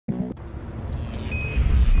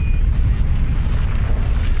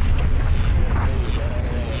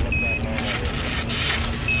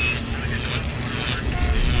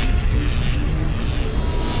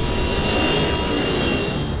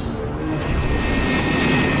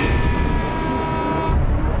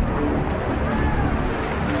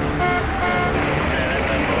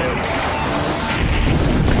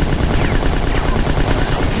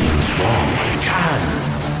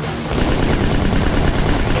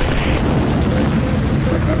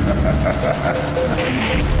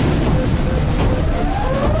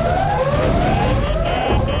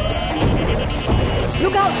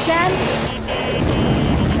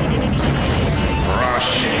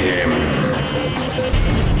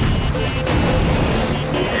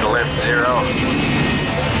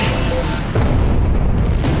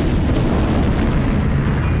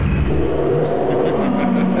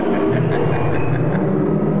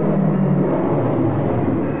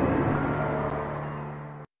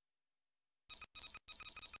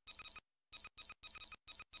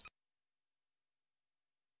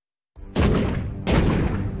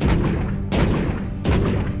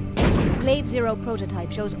Slave Zero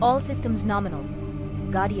prototype shows all systems nominal.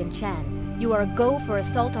 Guardian Chan, you are a go for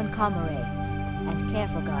assault on Comare. And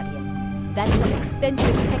careful, Guardian. That's some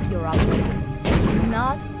expensive tech you're operating.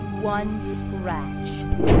 Not one scratch.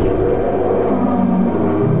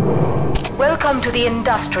 Welcome to the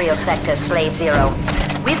industrial sector, Slave Zero.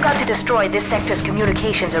 We've got to destroy this sector's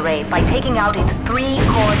communications array by taking out its 3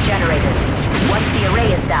 core generators. Once the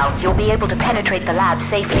array is down, you'll be able to penetrate the lab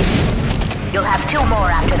safely. You'll have 2 more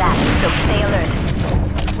after that, so stay alert.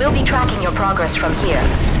 We'll be tracking your progress from here.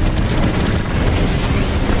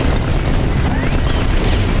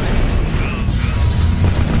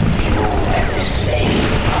 You and the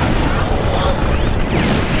slave are now one.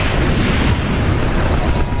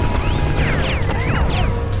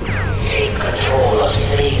 Take control of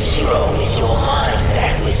Slave Zero with your mind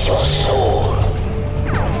and with your soul.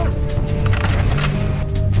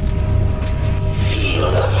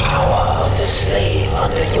 Feel the power of the slave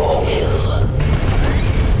under your will.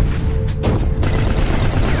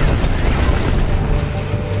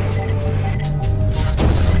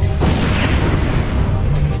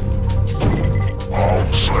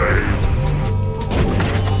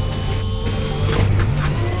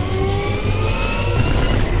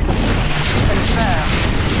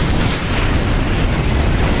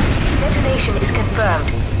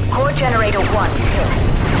 Core generator 1 is hit.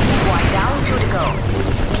 1 down, 2 to go.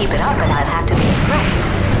 Keep it up and I'll have to be impressed.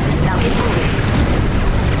 Now get moving.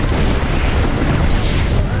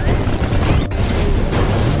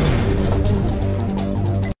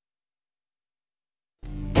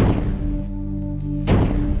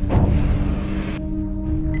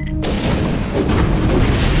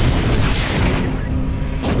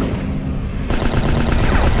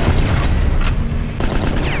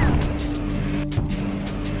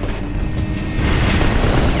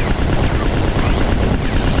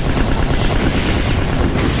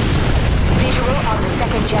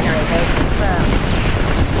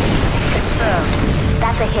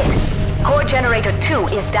 Generator 2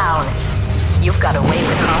 is down. You've got away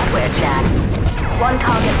with hardware, Chan. 1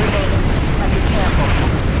 target remaining, but be careful.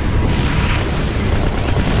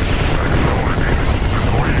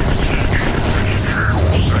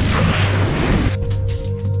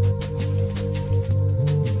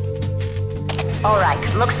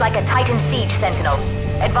 Alright, looks like a Titan Siege Sentinel.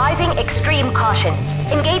 Advising extreme caution.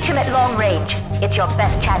 Engage him at long range. It's your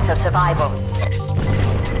best chance of survival.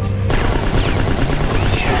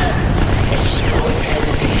 With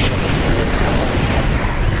hesitation in the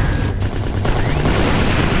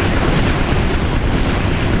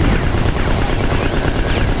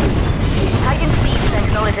Titan Siege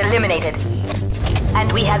Sentinel is eliminated.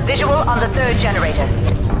 And we have visual on the 3rd generator.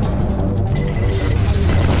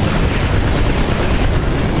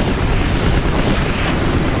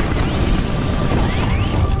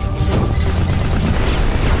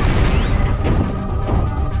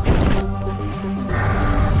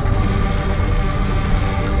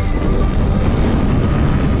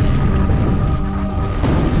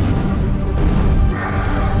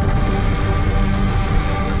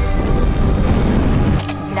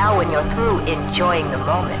 Enjoying the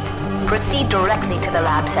moment. Proceed directly to the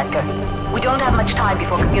lab sector. We don't have much time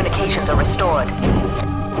before communications are restored.